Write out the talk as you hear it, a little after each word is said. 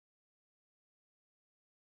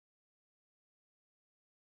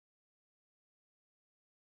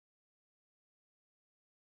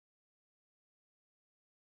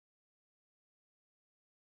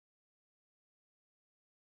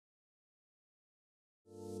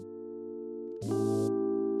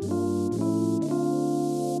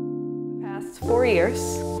4 years,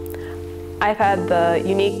 I've had the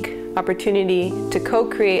unique opportunity to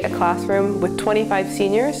co-create a classroom with 25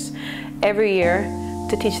 seniors every year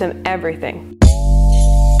to teach them everything.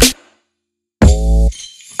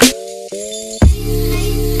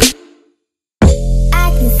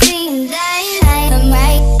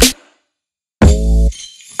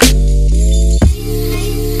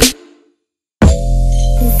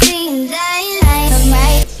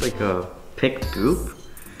 It's like a picked group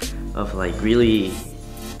of like really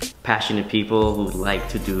passionate people who like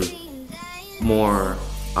to do more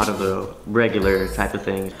out of the regular type of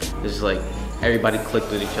thing. It's just like everybody clicked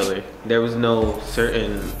with each other. There was no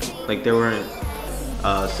certain, like there weren't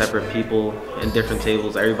separate people in different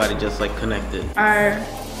tables. Everybody just like connected. Our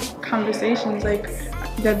conversations, like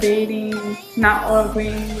debating, not all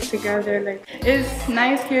agreeing together, like it's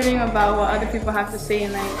nice hearing about what other people have to say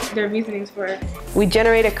and like their reasonings for it. We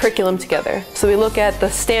generate a curriculum together. So we look at the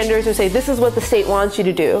standards and say, this is what the state wants you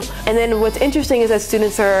to do. And then what's interesting is that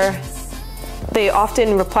students they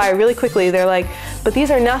often reply really quickly. They're like, but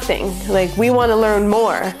these are nothing. Like, we want to learn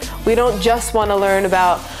more. We don't just want to learn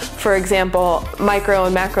about, for example, micro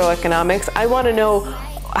and macroeconomics. I want to know,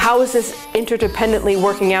 how is this interdependently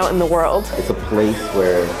working out in the world? It's a place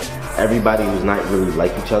where everybody who's not really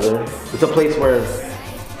like each other, it's a place where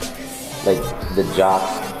like the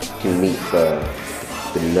jocks can meet the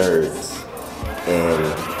nerds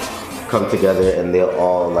and come together, and they'll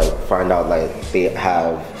all like find out like they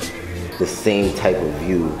have the same type of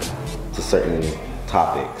view to certain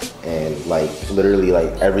topics, and like literally like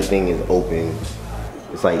everything is open.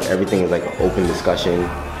 It's like everything is like an open discussion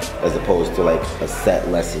as opposed to like a set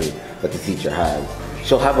lesson that the teacher has.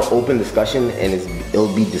 She'll have an open discussion and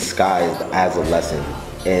it'll be disguised as a lesson.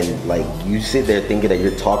 And like you sit there thinking that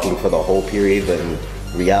you're talking for the whole period, but in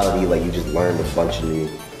reality like you just learned a bunch of new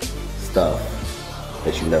stuff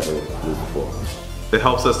that you never knew before. It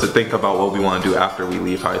helps us to think about what we want to do after we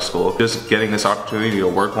leave high school. Just getting this opportunity to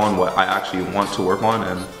work on what I actually want to work on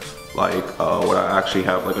and like what I actually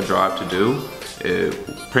have like a drive to do, it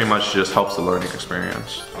pretty much just helps the learning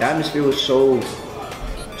experience. The atmosphere was so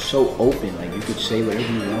open, like you could say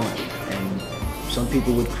whatever you want, and some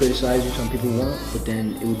people would criticize you, some people won't, but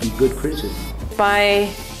then it would be good criticism. By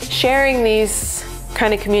sharing these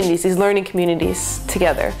kind of communities, these learning communities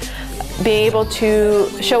together, being able to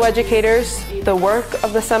show educators the work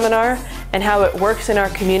of the seminar and how it works in our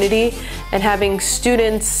community, and having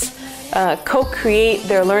students co-create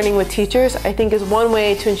their learning with teachers, I think is one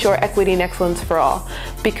way to ensure equity and excellence for all.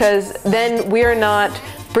 Because then we are not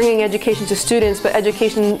bringing education to students, but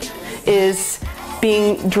education is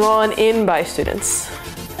being drawn in by students.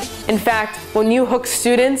 In fact, when you hook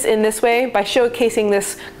students in this way, by showcasing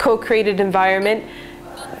this co-created environment,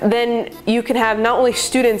 then you can have not only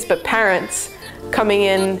students but parents coming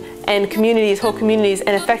in, and communities, whole communities,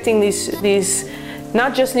 and affecting these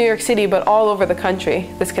not just New York City, but all over the country.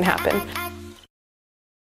 This can happen.